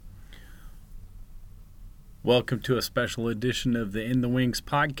Welcome to a special edition of the In the Wings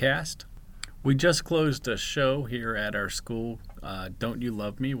podcast. We just closed a show here at our school, Don't You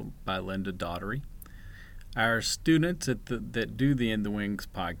Love Me by Linda Daugherty. Our students that do the In the Wings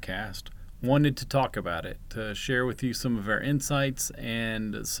podcast wanted to talk about it, to share with you some of our insights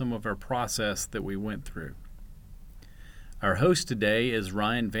and some of our process that we went through. Our host today is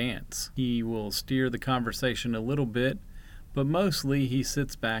Ryan Vance. He will steer the conversation a little bit, but mostly he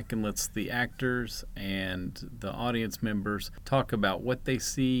sits back and lets the actors and the audience members talk about what they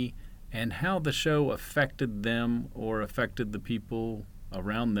see and how the show affected them or affected the people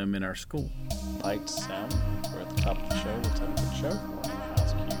around them in our school. Lights, sound, we're at the top of the show. Let's have a good show. Warning,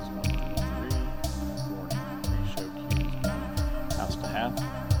 house cues 1 through 3. Warning, pre-show cues 1, house to half.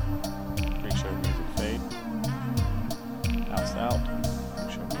 Pre-show music fade. House out.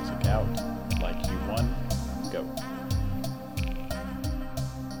 Pre-show music out. Like cue 1, go.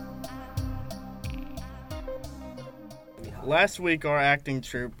 Last week, our acting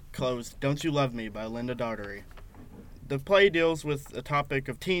troupe closed Don't You Love Me by Linda Daugherty. The play deals with a topic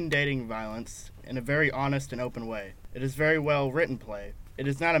of teen dating violence in a very honest and open way. It is a very well-written play. It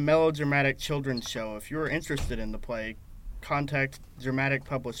is not a melodramatic children's show. If you are interested in the play, contact Dramatic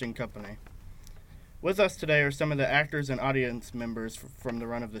Publishing Company. With us today are some of the actors and audience members from the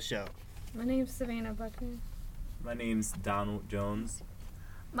run of the show. My name's Savannah Buckner. My name's Donald Jones.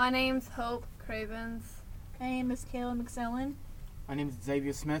 My name's Hope Cravens. My name is Kayla McSellen. My name is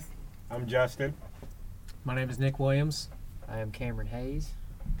Xavier Smith. I'm Justin. My name is Nick Williams. I am Cameron Hayes.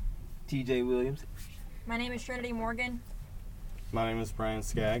 TJ Williams. My name is Trinity Morgan. My name is Brian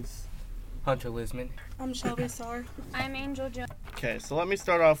Skaggs. Hunter Lisman. I'm Shelby Sarr. I'm Angel Jones. Okay, so let me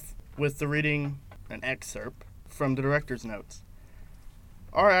start off with the reading an excerpt from the director's notes.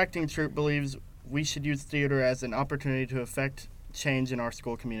 Our acting troupe believes we should use theater as an opportunity to affect change in our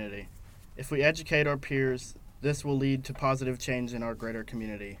school community. If we educate our peers, this will lead to positive change in our greater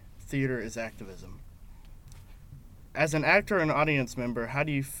community. Theater is activism. As an actor and audience member, how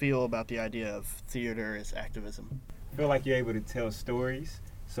do you feel about the idea of theater as activism? I feel like you're able to tell stories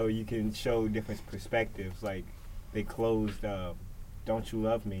so you can show different perspectives. Like they closed Don't You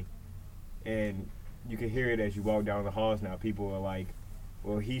Love Me, and you can hear it as you walk down the halls now. People are like,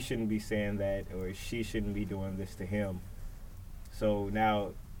 well, he shouldn't be saying that, or she shouldn't be doing this to him. So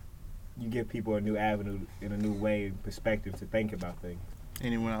now you give people a new avenue and a new way and perspective to think about things.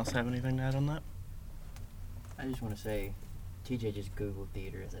 Anyone else have anything to add on that? I just want to say, TJ just Googled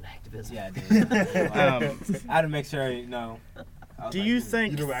theater as an activism. Yeah, I did. I had to make sure I know. Do you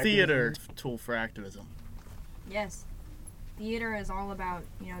think theater is a tool for activism? Yes. Theater is all about,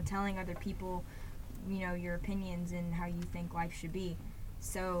 telling other people, your opinions and how you think life should be.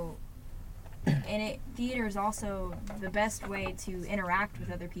 So, theater is also the best way to interact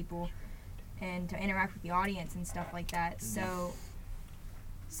with other people and to interact with the audience and stuff like that. So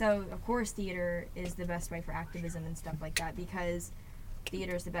of course theater is the best way for activism and stuff like that, because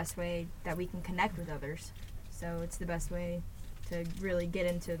theater is the best way that we can connect with others. So it's the best way to really get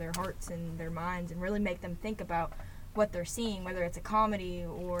into their hearts and their minds and really make them think about what they're seeing, whether it's a comedy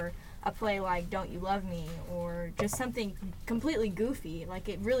or a play like Don't You Love Me or just something completely goofy. Like,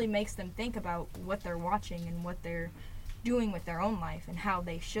 it really makes them think about what they're watching and what they're doing with their own life and how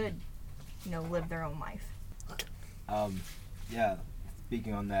they should, live their own life. Yeah,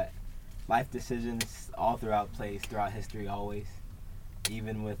 speaking on that, life decisions all throughout plays, throughout history always.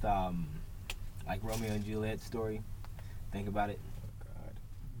 Even with, like Romeo and Juliet story. Think about it. God.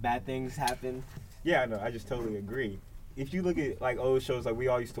 Bad things happen. Yeah, no, I just totally agree. If you look at like old shows, like we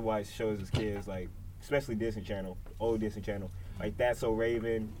all used to watch shows as kids, like especially Disney Channel, old Disney Channel, like That's So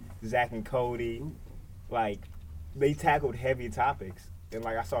Raven, Zack and Cody, like they tackled heavy topics. And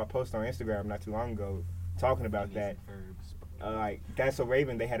like I saw a post on Instagram not too long ago talking about that. Like That's So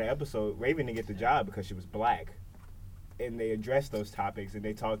Raven, they had an episode. Raven didn't get the job because she was black, and they addressed those topics and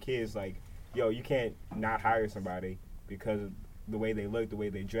they taught kids like, yo, you can't not hire somebody because of the way they look, the way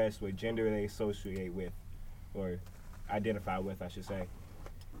they dress, what gender they associate with, or identify with, I should say.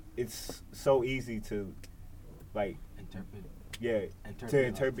 It's so easy to, like,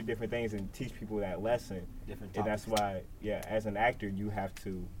 interpret different things and teach people that lesson. Different topics. And that's why, yeah, as an actor, you have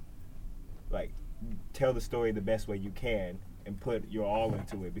to, like, tell the story the best way you can and put your all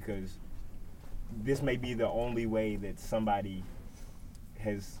into it, because this may be the only way that somebody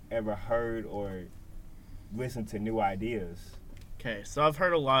has ever heard or listened to new ideas. Okay, so I've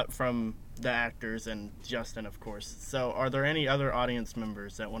heard a lot from the actors and Justin, of course. So are there any other audience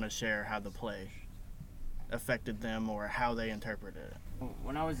members that want to share how the play affected them or how they interpreted it?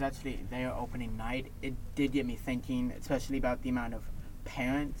 When I was actually there opening night, it did get me thinking, especially about the amount of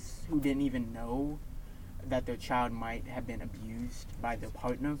parents who didn't even know that their child might have been abused by their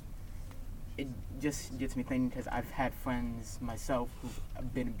partner, it just gets me thinking, because I've had friends myself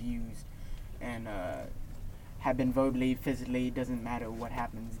who've been abused and have been verbally, physically, it doesn't matter what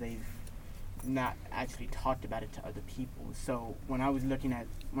happens, they've not actually talked about it to other people. So when I was watching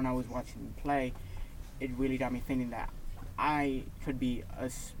the play, it really got me thinking that I could be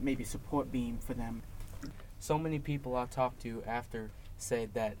maybe a support beam for them. So many people I talked to after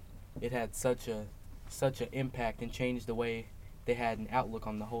said that it had such an impact and changed the way they had an outlook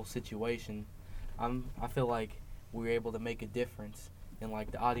on the whole situation. I feel like we were able to make a difference, and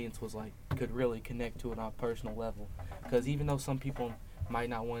like the audience was like could really connect to it on a personal level. Because even though some people might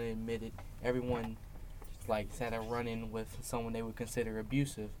not want to admit it, everyone like had a run-in with someone they would consider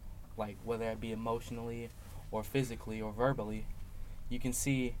abusive, like whether it be emotionally or physically or verbally. You can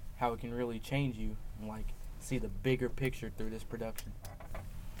see how it can really change you and like see the bigger picture through this production.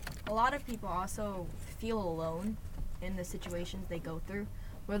 A lot of people also feel alone in the situations they go through,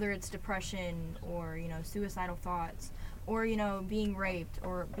 whether it's depression or, suicidal thoughts, or, being raped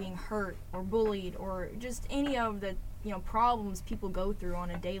or being hurt or bullied, or just any of the, problems people go through on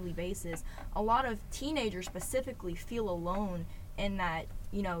a daily basis. A lot of teenagers specifically feel alone in that,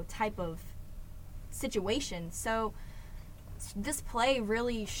 type of situation. So this play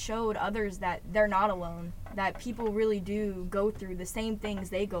really showed others that they're not alone, that people really do go through the same things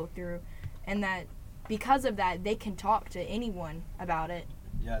they go through, and that because of that they can talk to anyone about it.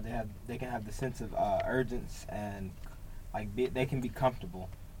 Yeah, they can have the sense of urgency, and like they can be comfortable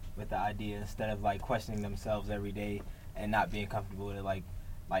with the idea instead of like questioning themselves every day and not being comfortable with it. Like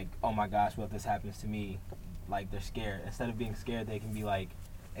oh my gosh, what if this happens to me? Like they're scared. Instead of being scared, they can be like,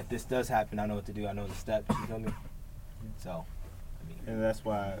 if this does happen, I know what to do. I know the steps. You feel me? So, and that's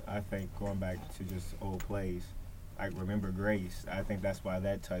why I think going back to just old plays, like Remember Grace, I think that's why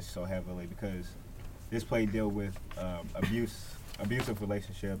that touched so heavily, because this play dealt with abusive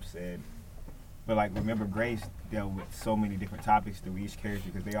relationships, but like Remember Grace dealt with so many different topics through each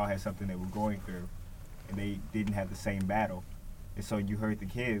character, because they all had something they were going through, and they didn't have the same battle. And so you heard the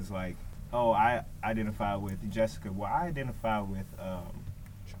kids like, oh, I identify with Jessica. Well, I identify with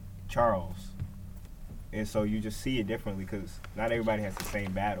Charles. And so you just see it differently, because not everybody has the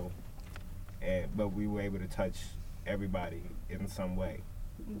same battle, but we were able to touch everybody in some way.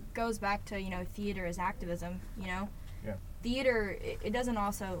 Goes back to, theater as activism, Yeah. Theater, it doesn't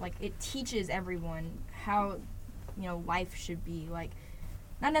also, like, it teaches everyone how, life should be. Like,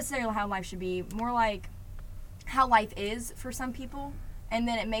 not necessarily how life should be, more like how life is for some people, and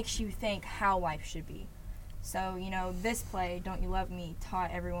then it makes you think how life should be. So, this play, Don't You Love Me, taught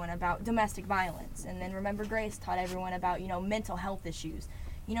everyone about domestic violence. And then Remember Grace taught everyone about, mental health issues.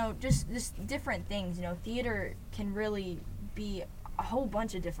 Just different things. Theater can really be a whole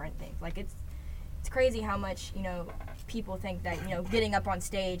bunch of different things. Like, it's crazy how much, people think that, getting up on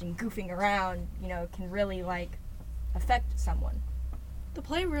stage and goofing around, can really, like, affect someone. The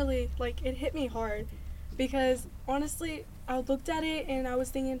play really, it hit me hard, because honestly, I looked at it and I was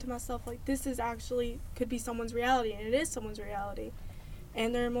thinking to myself, like, this is actually could be someone's reality, and it is someone's reality,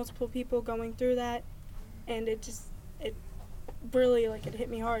 and there are multiple people going through that, and it really, it hit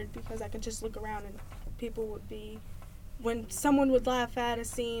me hard, because I could just look around and people would be, when someone would laugh at a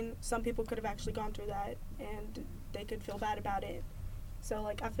scene, some people could have actually gone through that, and they could feel bad about it. So,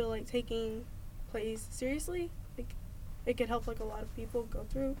 I feel like taking plays seriously, it could help, a lot of people go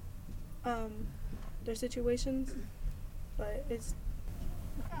through their situations. But it's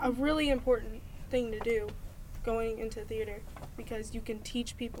a really important thing to do going into theater, because you can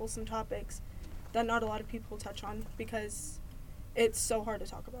teach people some topics that not a lot of people touch on, because it's so hard to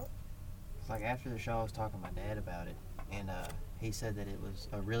talk about. It's like after the show I was talking to my dad about it, and he said that it was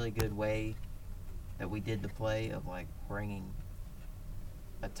a really good way that we did the play of bringing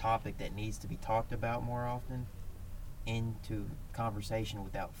a topic that needs to be talked about more often into conversation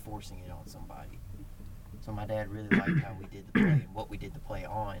without forcing it on somebody. So my dad really liked how we did the play and what we did the play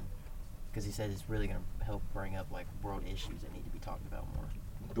on, because he said it's really going to help bring up world issues that need to be talked about more.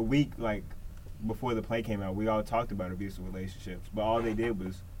 The week before the play came out, we all talked about abusive relationships, but all they did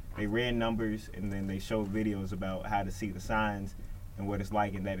was they read numbers and then they showed videos about how to see the signs and what it's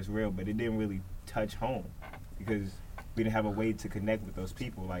like and that it's real, but it didn't really touch home, because we didn't have a way to connect with those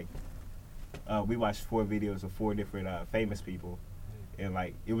people. We watched 4 videos of 4 different famous people, and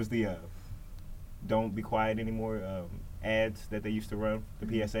it was the Don't Be Quiet Anymore ads that they used to run, the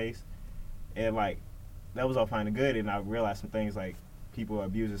PSAs, and that was all fine and good, and I realized some things people are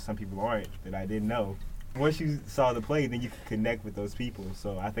abusers, some people aren't, that I didn't know. Once you saw the play, then you could connect with those people.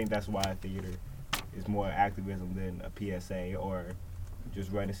 So I think that's why theater is more activism than a PSA or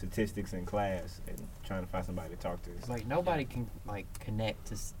just running statistics in class and trying to find somebody to talk to. It's like nobody can like connect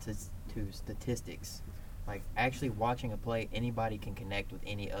to statistics. Like actually watching a play, anybody can connect with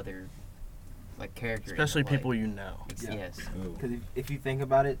any other like character. Especially in the play. people you know. Yeah. Yes. Because if you think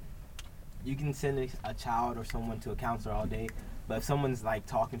about it, you can send a child or someone to a counselor all day, but if someone's like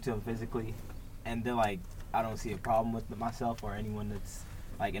talking to them physically, and they're like, I don't see a problem with myself or anyone that's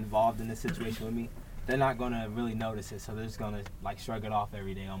like involved in this situation with me, they're not gonna really notice it. So they're just gonna like shrug it off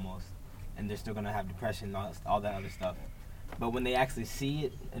every day almost, and they're still gonna have depression and all that other stuff. But when they actually see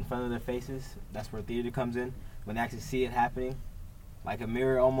it in front of their faces, that's where theater comes in. When they actually see it happening, like a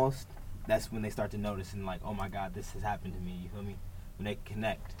mirror almost, that's when they start to notice and like, oh my God, this has happened to me. You feel me? When they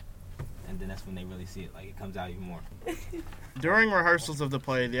connect, and then that's when they really see it. Like it comes out even more. During rehearsals of the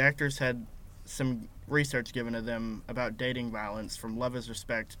play, the actors had some research given to them about dating violence from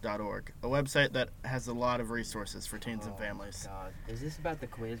loveisrespect.org, a website that has a lot of resources for teens and families. God, is this about the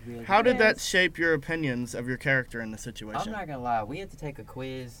quiz? How did that shape your opinions of your character in the situation? I'm not gonna lie. We had to take a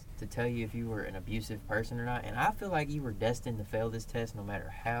quiz to tell you if you were an abusive person or not, and I feel like you were destined to fail this test, no matter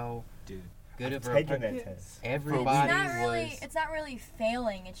how good of a Taking that test. Everybody It's not really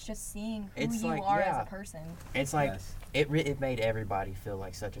failing. It's just seeing who It's you like, are yeah. as a person. It's like Yes. it made everybody feel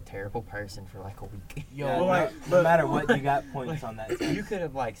like such a terrible person for like a week. Yo, Yeah, like, no matter what, you got points on that test. You could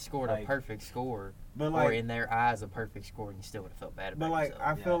have like scored a Like- perfect score, But or like, in their eyes a perfect score, and you still would have felt bad about but like,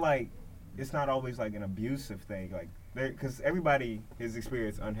 yourself. I feel like it's not always like an abusive thing. Like, because everybody has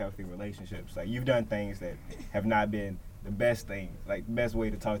experienced unhealthy relationships. Like, you've done things that have not been the best thing, like the best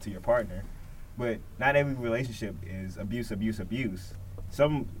way to talk to your partner. But not every relationship is abuse.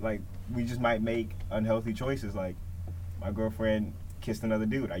 Some, like, we just might make unhealthy choices. Like, my girlfriend kissed another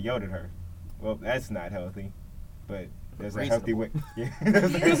dude. I yelled at her. Well, that's not healthy. But there's a healthy way. Yeah,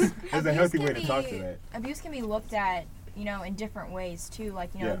 there's a healthy way to talk to that. Abuse can be looked at, in different ways too. Like,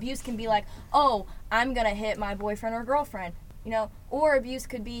 Yeah. abuse can be like, oh, I'm gonna hit my boyfriend or girlfriend, or abuse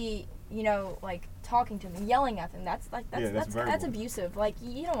could be, like talking to them, yelling at them. That's verbal. abusive. Like,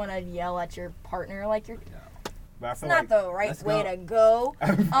 you don't want to yell at your partner. Like, But I it's feel not like the right let's way go. to go.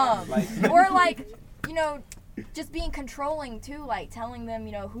 Like- Or like, just being controlling too, like telling them,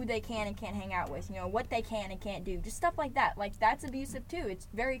 who they can and can't hang out with, what they can and can't do, just stuff like that. Like, that's abusive too. It's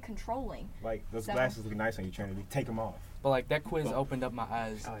very controlling. Like, those So- glasses look nice on you, Trinity. Take them off. But like that quiz opened up my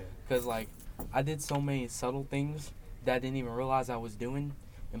eyes, Oh, yeah. cause like I did so many subtle things that I didn't even realize I was doing,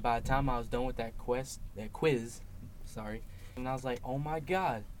 and by the time I was done with that quiz, and I was like, oh my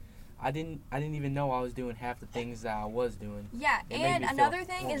God, I didn't even know I was doing half the things that I was doing. Yeah, It made and me feel another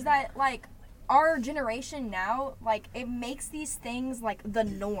thing is that, like, our generation now, like, it makes these things, like, the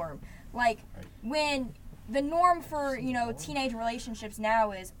norm. Like, when the norm for, teenage relationships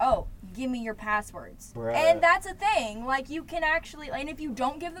now is, oh, give me your passwords. Bruh. And that's a thing. Like, you can actually, and if you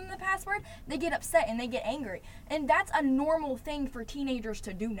don't give them the password, they get upset and they get angry. And that's a normal thing for teenagers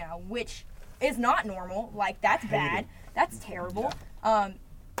to do now, which is not normal. Like, that's bad. That's terrible.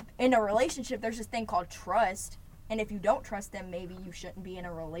 In a relationship, there's this thing called trust. And if you don't trust them, maybe you shouldn't be in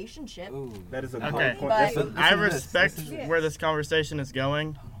a relationship. Ooh. That is a Okay, great point. but- That's a- Listen I to this, respect listen to this. where this conversation is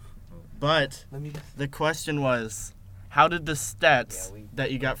going, but Let me just. the question was, how did the stats Yeah, we-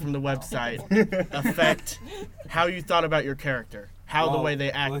 that you got from the website affect how you thought about your character? How the Well, way they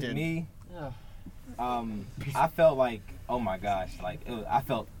With acted? me, Ugh. I felt like, oh my gosh, like I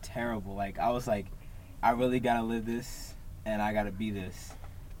felt terrible. Like I was like, I really gotta live this, and I gotta be this.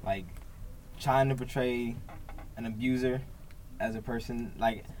 Like trying to portray an abuser as a person,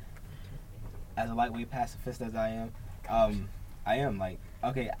 like as a lightweight pacifist as I am like,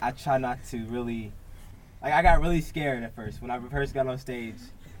 okay, I try not to really, like I got really scared at first when I first got on stage.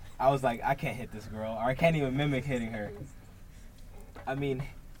 I was like, I can't hit this girl, or I can't even mimic hitting her. I mean,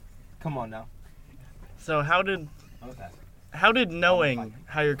 come on now. So how did Okay. knowing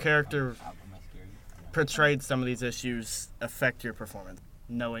how your character Am I scary? portrayed some of these issues affect your performance?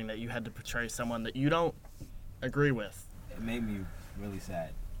 Knowing that you had to portray someone that you don't agree with. It made me really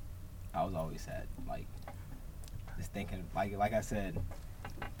sad. I was always sad. Like, just thinking, like I said,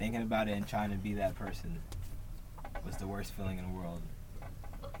 thinking about it and trying to be that person was the worst feeling in the world.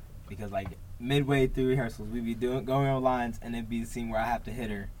 Because like midway through rehearsals, we'd be going on lines, and it'd be the scene where I have to hit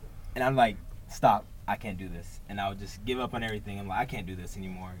her, and I'm like, stop, I can't do this, and I would just give up on everything. I'm like, I can't do this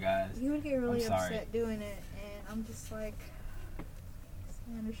anymore, guys. You would get really I'm sorry. upset doing it, and I'm just like,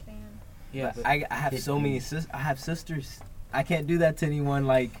 I understand. Yeah, But I have so many I have sisters. I can't do that to anyone.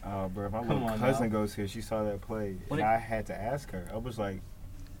 Like, Bro, my Come little on cousin now. goes here. She saw that play, When and it- I had to ask her. I was like,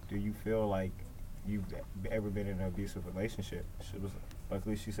 "Do you feel like you've ever been in an abusive relationship?" She was,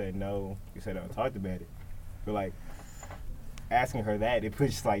 luckily, she said no. She said I talked about it, but like, asking her that, it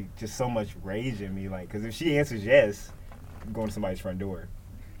puts like just so much rage in me. Like, because if she answers yes, I'm going to somebody's front door.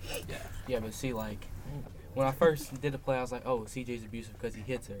 Yeah, but see, like, when I first did the play, I was like, oh, CJ's abusive because he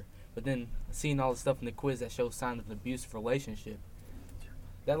hits her. But then seeing all the stuff in the quiz that shows signs of an abusive relationship,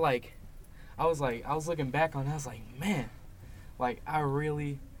 that, like, I was looking back on it, I was like, man, like, I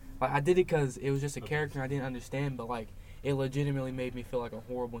did it because it was just a character I didn't understand, but, like, it legitimately made me feel like a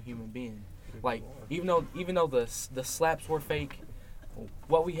horrible human being. Like, even though the slaps were fake,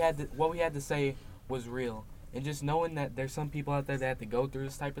 what we had to say was real. And just knowing that there's some people out there that have to go through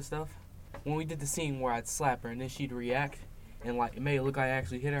this type of stuff. When we did the scene where I'd slap her and then she'd react, and like it made it look like I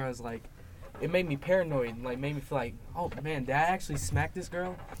actually hit her, I was like, it made me paranoid and like made me feel like, oh man, did I actually smack this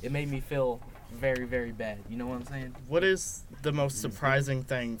girl? It made me feel very, very bad. You know what I'm saying? What is the most surprising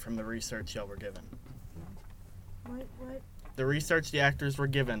thing from the research y'all were given? What? The research the actors were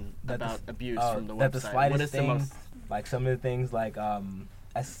given about abuse from the that website. The slightest What is thing, the most? like some of the things, like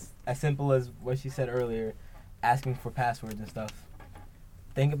as simple as what she said earlier, asking for passwords and stuff.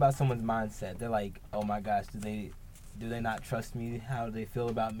 Think about someone's mindset. They're like, oh my gosh, do they not trust me? How do they feel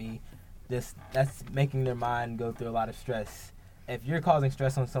about me? That's making their mind go through a lot of stress. If you're causing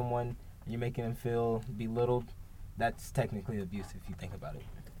stress on someone, you're making them feel belittled, that's technically abuse if you think about it.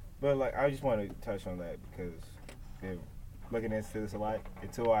 But like, I just want to touch on that because they're looking into this a lot.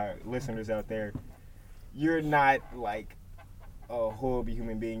 And to our listeners out there, you're not like a horrible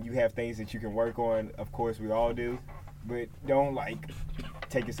human being. You have things that you can work on. Of course, we all do. But don't like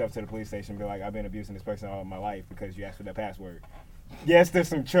take yourself to the police station and be like, I've been abusing this person all my life because you asked for that password. Yes, there's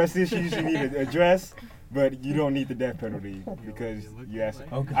some trust issues you need to address, but you don't need the death penalty because you asked.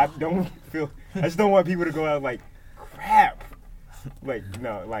 Okay. I just don't want people to go out like, crap. Like,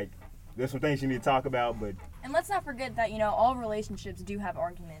 no, like, there's some things you need to talk about, but. And let's not forget that, all relationships do have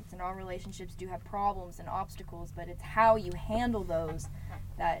arguments and all relationships do have problems and obstacles, but it's how you handle those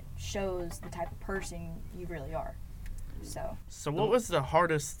that shows the type of person you really are. So what was the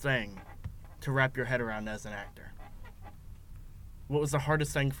hardest thing to wrap your head around as an actor? What was the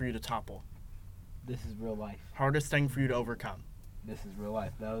hardest thing for you to topple? This is real life. Hardest thing for you to overcome? This is real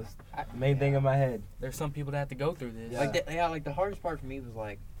life. That was the main thing in my head. There's some people that have to go through this. Yeah. Like the hardest part for me was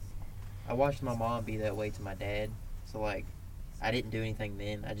like, I watched my mom be that way to my dad. So like, I didn't do anything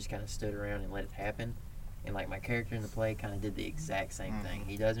then. I just kind of stood around and let it happen. And like my character in the play kind of did the exact same thing.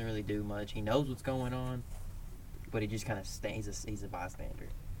 He doesn't really do much. He knows what's going on, but he just kind of stays. He's a bystander.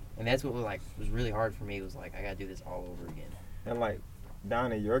 And that's what was really hard for me. Was like, I gotta do this all over again. And like,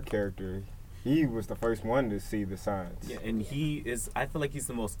 Donna, your character, he was the first one to see the signs. Yeah, and I feel like he's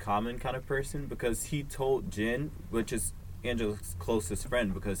the most common kind of person because he told Jen, which is Angela's closest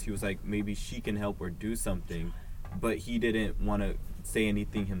friend, because he was like, maybe she can help or do something, but he didn't want to say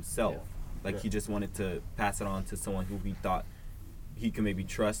anything himself. He just wanted to pass it on to someone who he thought he could maybe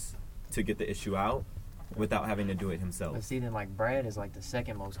trust to get the issue out without having to do it himself. But see, then like Brad is like the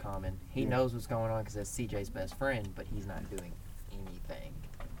second most common. He knows what's going on because that's CJ's best friend, but he's not doing anything.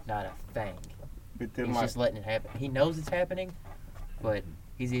 Not a thing. He's just letting it happen. He knows it's happening, but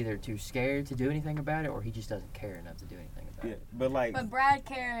he's either too scared to do anything about it or he just doesn't care enough to do anything about it. But Brad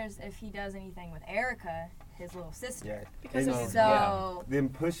cares if he does anything with Erica, his little sister. Yeah. Because Then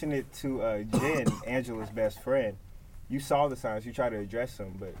pushing it to Jen, Angela's best friend, you saw the signs, you try to address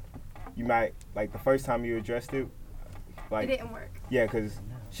them, but you might, like the first time you addressed it, like. It didn't work. Yeah, because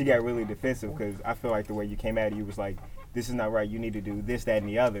she got really defensive because I feel like the way you came at it, you was like, this is not right, you need to do this, that, and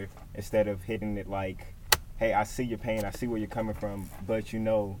the other, instead of hitting it like, hey, I see your pain, I see where you're coming from, but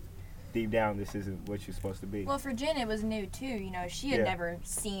deep down this isn't what you're supposed to be. Well, for Jen, it was new too. She had never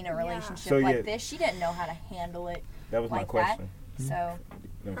seen a relationship So, like this. She didn't know how to handle it. That was like my question. So.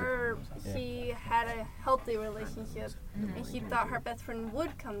 She had a healthy relationship, and she thought her best friend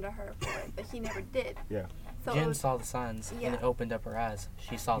would come to her for it, but he never did. Yeah. So Jen saw the signs, and it opened up her eyes.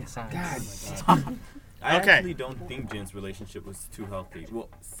 She saw the signs. I actually don't think Jen's relationship was too healthy. Well,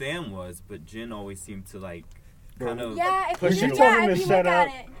 Sam was, but Jen always seemed to like kind of if you look at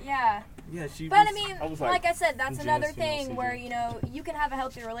it, yeah. Yeah, she. But I mean, like I said, that's Jen's another female thing where you can have a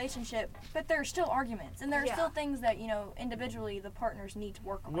healthy relationship, but there are still arguments, and there are still things that individually the partners need to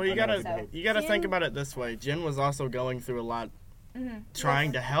work on. Well, you gotta think about it this way. Jen was also going through a lot,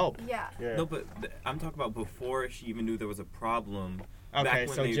 trying to help. Yeah. No, but I'm talking about before she even knew there was a problem. Okay,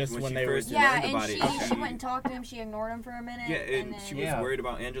 so just when they were learned about it. She went and talked to him. She ignored him for a minute. Yeah, and she was worried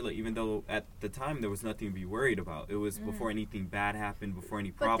about Angela, even though at the time there was nothing to be worried about. It was before anything bad happened, before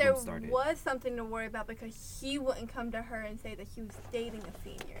any problems started. But there was something to worry about because he wouldn't come to her and say that he was dating a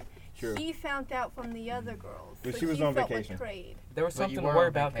senior. True. He found out from the other girls. But so she was he on felt vacation. Betrayed. There was something to worry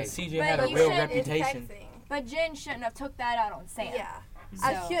about because CJ had a real reputation. But Jen shouldn't have took that out on Sam. Yeah. So.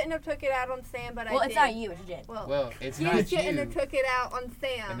 I shouldn't have took it out on Sam, but I did. Well, it's not you, it's Jen. Well, it's you not shouldn't you. have took it out on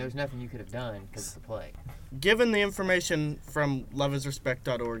Sam. And there's nothing you could have done because it's the play. Given the information from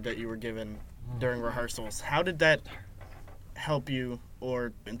loveisrespect.org that you were given during rehearsals, how did that help you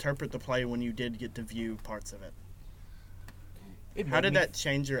or interpret the play when you did get to view parts of it? How did that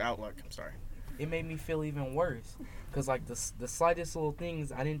change your outlook? I'm sorry. It made me feel even worse. Because, like, the slightest little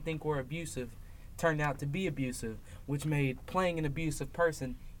things I didn't think were abusive turned out to be abusive, which made playing an abusive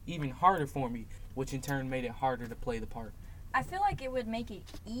person even harder for me, which in turn made it harder to play the part. I feel like it would make it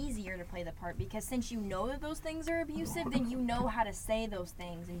easier to play the part because since you know that those things are abusive, then you know how to say those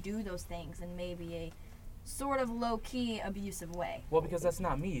things and do those things in maybe a sort of low-key abusive way. Well, because that's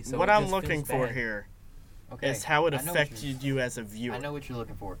not me. So what I'm looking for here is how it affected you as a viewer. I know what you're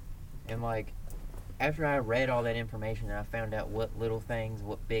looking for. And, like, after I read all that information and I found out what little things,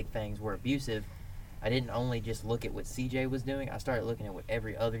 what big things were abusive, I didn't only just look at what CJ was doing. I started looking at what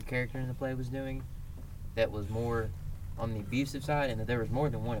every other character in the play was doing that was more on the abusive side, and that there was more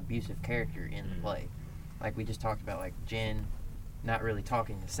than one abusive character in the play. Like we just talked about, like Jen not really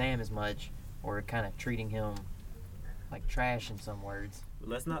talking to Sam as much or kind of treating him like trash in some words.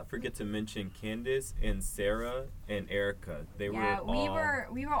 Let's not forget to mention Candace and Sarah and Erica. We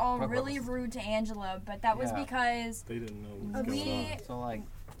were all really rude to Angela, but that was because they didn't know what was going on. So, like,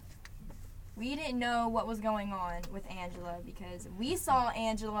 we didn't know what was going on with Angela because we saw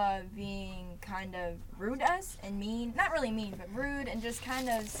Angela being kind of rude to us and mean, not really mean, but rude and just kind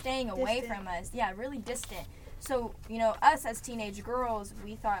of staying away from us. Yeah, really distant. So, you know, us as teenage girls,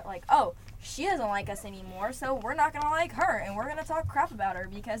 we thought like, oh, she doesn't like us anymore, so we're not going to like her and we're going to talk crap about her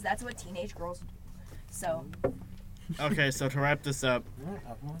because that's what teenage girls do. So. Okay, so to wrap this up,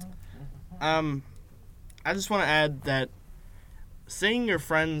 I just want to add that seeing your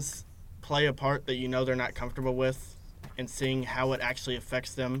friends play a part that you know they're not comfortable with and seeing how it actually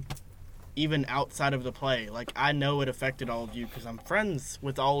affects them even outside of the play, like I know it affected all of you because I'm friends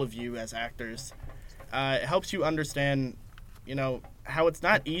with all of you as actors. It helps you understand, you know, how it's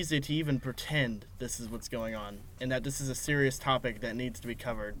not easy to even pretend this is what's going on and that this is a serious topic that needs to be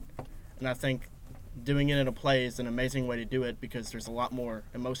covered. And I think doing it in a play is an amazing way to do it because there's a lot more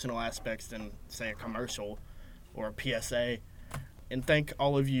emotional aspects than, say, a commercial or a PSA. And thank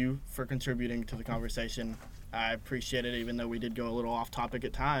all of you for contributing to the conversation. I appreciate it, even though we did go a little off topic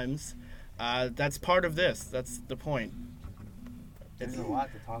at times. That's part of this. That's the point. There's a lot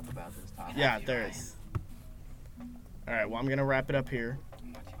to talk about this topic. Yeah, there is. All right, well, I'm going to wrap it up here.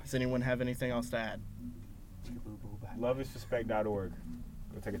 Does anyone have anything else to add? Loveisrespect.org.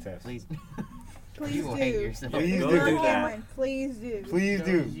 Go take a test. Please. Please you do. will hate yourself. Please Go do to that. Cameron. Please do. Please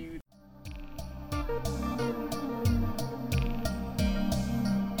do.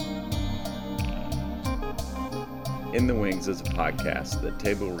 In the Wings is a podcast that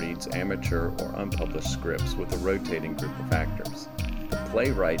table reads amateur or unpublished scripts with a rotating group of actors. The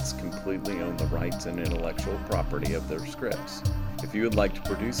playwrights completely own the rights and intellectual property of their scripts. If you would like to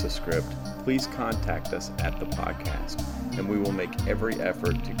produce a script, please contact us at the podcast, and we will make every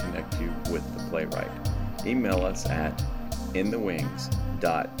effort to connect you with the playwright. Email us at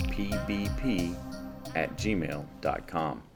inthewings.pbp@gmail.com.